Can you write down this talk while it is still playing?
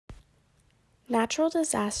Natural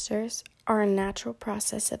disasters are a natural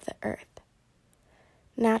process of the earth.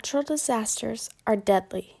 Natural disasters are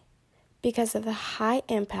deadly because of the high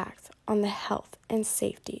impact on the health and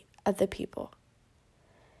safety of the people.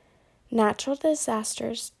 Natural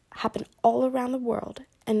disasters happen all around the world,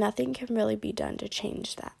 and nothing can really be done to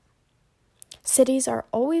change that. Cities are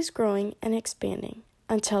always growing and expanding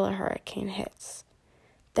until a hurricane hits.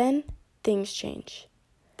 Then things change.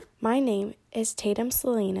 My name is Tatum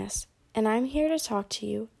Salinas, and I'm here to talk to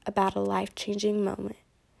you about a life-changing moment,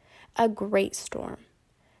 a great storm,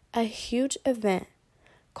 a huge event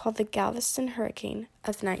called the Galveston Hurricane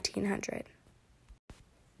of 1900.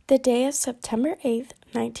 The day of September 8th,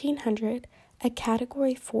 1900, a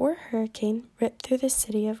Category 4 hurricane ripped through the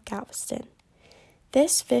city of Galveston.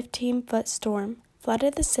 This 15-foot storm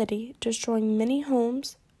flooded the city, destroying many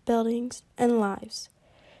homes, buildings, and lives.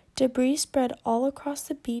 Debris spread all across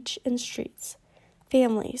the beach and streets.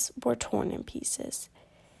 Families were torn in pieces.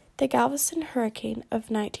 The Galveston Hurricane of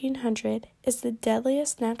 1900 is the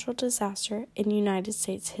deadliest natural disaster in United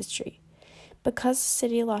States history. Because the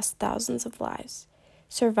city lost thousands of lives,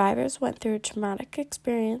 survivors went through a traumatic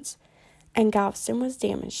experience, and Galveston was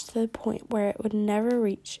damaged to the point where it would never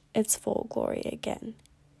reach its full glory again.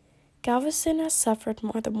 Galveston has suffered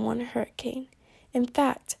more than one hurricane. In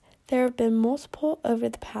fact, there have been multiple over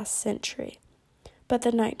the past century. But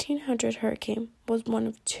the 1900 hurricane was one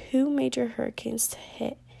of two major hurricanes to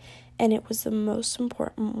hit, and it was the most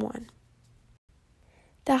important one.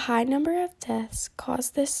 The high number of deaths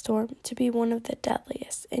caused this storm to be one of the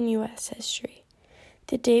deadliest in U.S. history.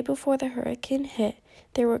 The day before the hurricane hit,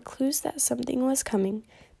 there were clues that something was coming,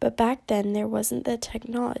 but back then there wasn't the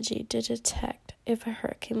technology to detect if a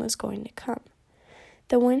hurricane was going to come.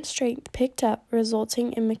 The wind strength picked up,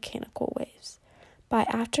 resulting in mechanical waves. By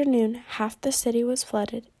afternoon, half the city was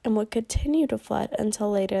flooded and would continue to flood until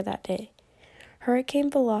later that day. Hurricane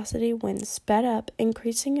velocity winds sped up,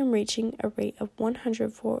 increasing and reaching a rate of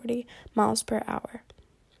 140 miles per hour.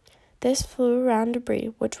 This flew around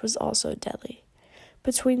debris, which was also deadly.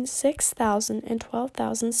 Between 6,000 and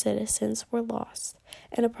 12,000 citizens were lost,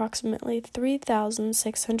 and approximately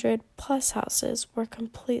 3,600 plus houses were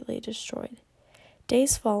completely destroyed.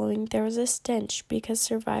 Days following, there was a stench because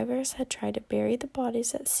survivors had tried to bury the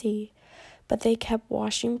bodies at sea, but they kept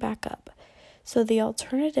washing back up, so the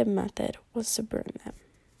alternative method was to burn them.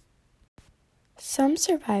 Some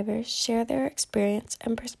survivors share their experience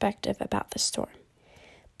and perspective about the storm.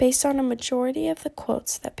 Based on a majority of the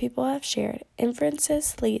quotes that people have shared,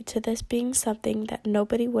 inferences lead to this being something that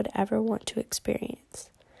nobody would ever want to experience.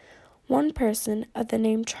 One person of the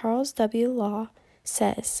name Charles W. Law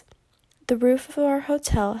says, "The roof of our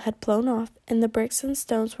hotel had blown off, and the bricks and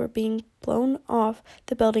stones were being blown off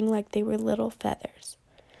the building like they were little feathers."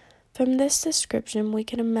 From this description, we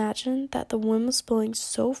can imagine that the wind was blowing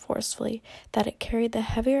so forcefully that it carried the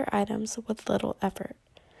heavier items with little effort.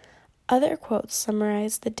 Other quotes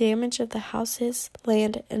summarize the damage of the houses,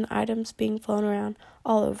 land, and items being flown around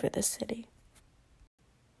all over the city.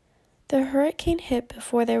 The hurricane hit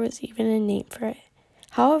before there was even a name for it.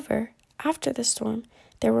 However, after the storm,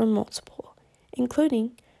 there were multiple,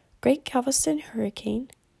 including Great Galveston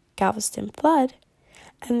Hurricane, Galveston Flood,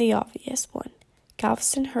 and the obvious one,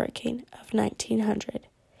 Galveston Hurricane of 1900.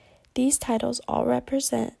 These titles all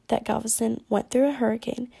represent that Galveston went through a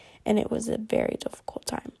hurricane, and it was a very difficult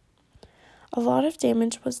time. A lot of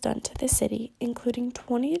damage was done to the city, including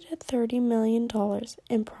 $20 to $30 million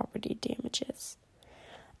in property damages.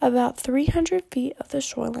 About 300 feet of the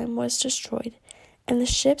shoreline was destroyed, and the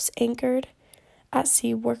ships anchored at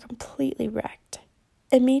sea were completely wrecked.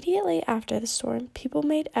 Immediately after the storm, people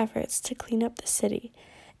made efforts to clean up the city,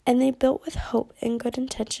 and they built with hope and good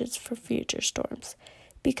intentions for future storms,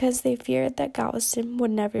 because they feared that Galveston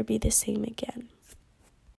would never be the same again.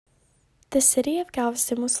 The city of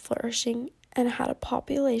Galveston was flourishing and had a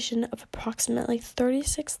population of approximately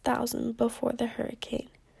 36,000 before the hurricane.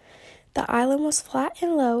 The island was flat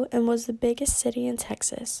and low and was the biggest city in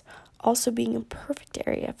Texas, also being a perfect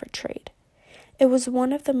area for trade. It was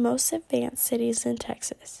one of the most advanced cities in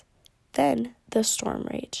Texas. Then the storm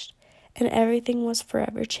raged, and everything was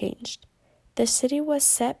forever changed. The city was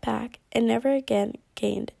set back and never again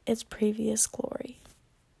gained its previous glory.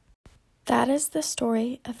 That is the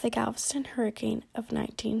story of the Galveston Hurricane of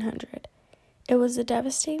 1900. It was a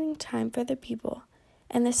devastating time for the people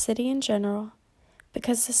and the city in general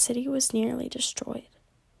because the city was nearly destroyed.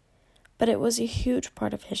 But it was a huge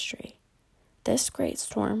part of history. This great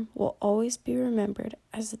storm will always be remembered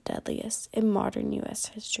as the deadliest in modern U.S.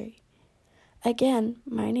 history. Again,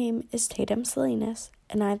 my name is Tatum Salinas,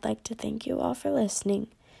 and I'd like to thank you all for listening,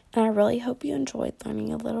 and I really hope you enjoyed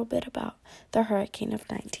learning a little bit about the hurricane of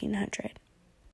 1900.